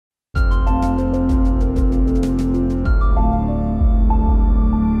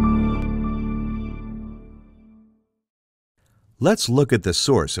Let's look at the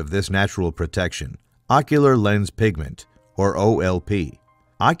source of this natural protection, ocular lens pigment, or OLP.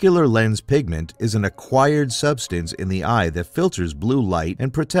 Ocular lens pigment is an acquired substance in the eye that filters blue light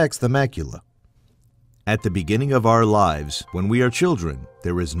and protects the macula. At the beginning of our lives, when we are children,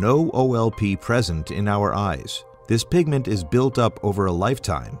 there is no OLP present in our eyes. This pigment is built up over a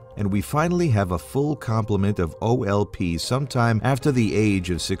lifetime, and we finally have a full complement of OLP sometime after the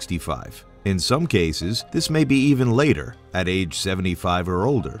age of 65. In some cases, this may be even later, at age 75 or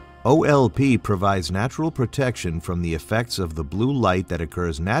older. OLP provides natural protection from the effects of the blue light that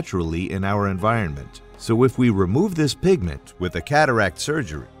occurs naturally in our environment. So if we remove this pigment with a cataract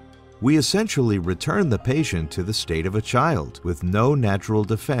surgery, we essentially return the patient to the state of a child with no natural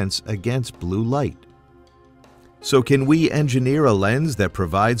defense against blue light. So can we engineer a lens that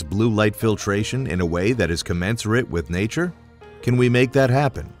provides blue light filtration in a way that is commensurate with nature? Can we make that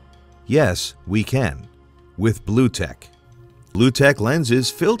happen? Yes, we can, with BlueTech. BlueTech lenses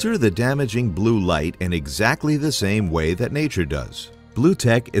filter the damaging blue light in exactly the same way that nature does.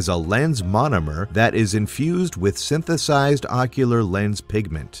 BlueTech is a lens monomer that is infused with synthesized ocular lens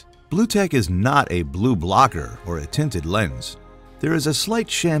pigment. BlueTech is not a blue blocker or a tinted lens. There is a slight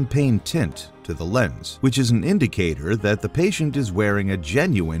champagne tint to the lens, which is an indicator that the patient is wearing a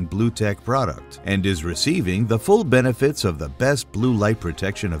genuine BlueTech product and is receiving the full benefits of the best blue light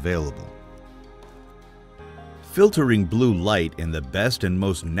protection available. Filtering blue light in the best and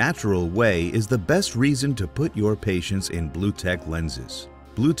most natural way is the best reason to put your patients in BlueTech lenses.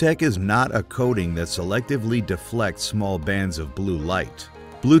 BlueTech is not a coating that selectively deflects small bands of blue light.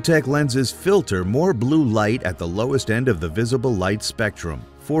 BlueTech lenses filter more blue light at the lowest end of the visible light spectrum,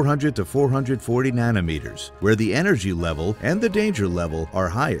 400 to 440 nanometers, where the energy level and the danger level are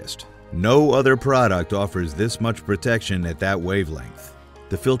highest. No other product offers this much protection at that wavelength.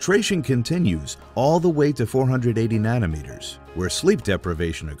 The filtration continues all the way to 480 nanometers, where sleep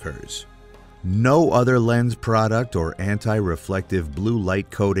deprivation occurs. No other lens product or anti-reflective blue light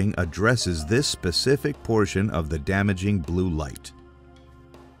coating addresses this specific portion of the damaging blue light.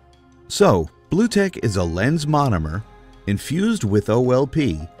 So, BlueTech is a lens monomer infused with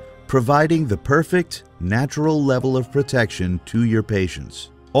OLP, providing the perfect, natural level of protection to your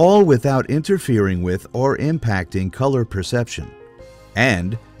patients, all without interfering with or impacting color perception.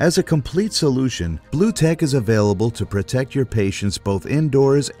 And, as a complete solution, BlueTech is available to protect your patients both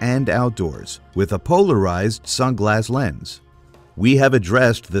indoors and outdoors with a polarized sunglass lens. We have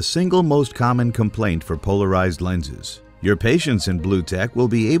addressed the single most common complaint for polarized lenses. Your patients in BlueTech will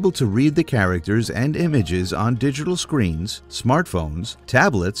be able to read the characters and images on digital screens, smartphones,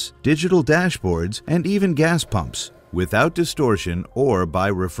 tablets, digital dashboards, and even gas pumps without distortion or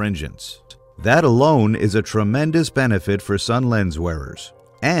by refringence. That alone is a tremendous benefit for sun lens wearers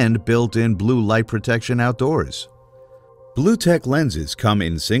and built-in blue light protection outdoors. BlueTech lenses come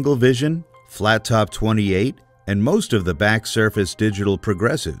in single vision, flat top 28, and most of the back surface digital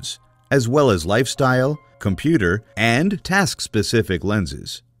progressives, as well as lifestyle, computer, and task-specific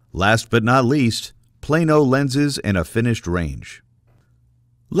lenses. Last but not least, plano lenses in a finished range.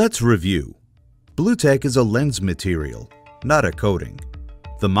 Let's review. BlueTech is a lens material, not a coating.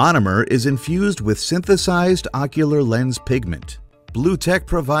 The monomer is infused with synthesized ocular lens pigment. BlueTech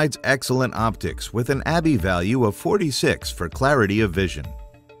provides excellent optics with an ABI value of 46 for clarity of vision.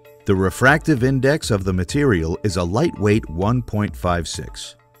 The refractive index of the material is a lightweight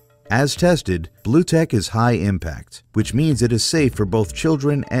 1.56. As tested, BlueTech is high impact, which means it is safe for both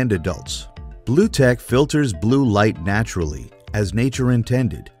children and adults. BlueTech filters blue light naturally, as nature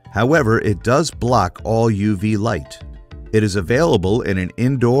intended. However, it does block all UV light. It is available in an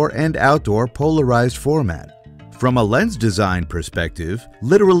indoor and outdoor polarized format. From a lens design perspective,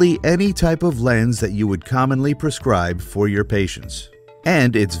 literally any type of lens that you would commonly prescribe for your patients.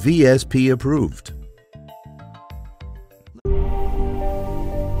 And it's VSP approved.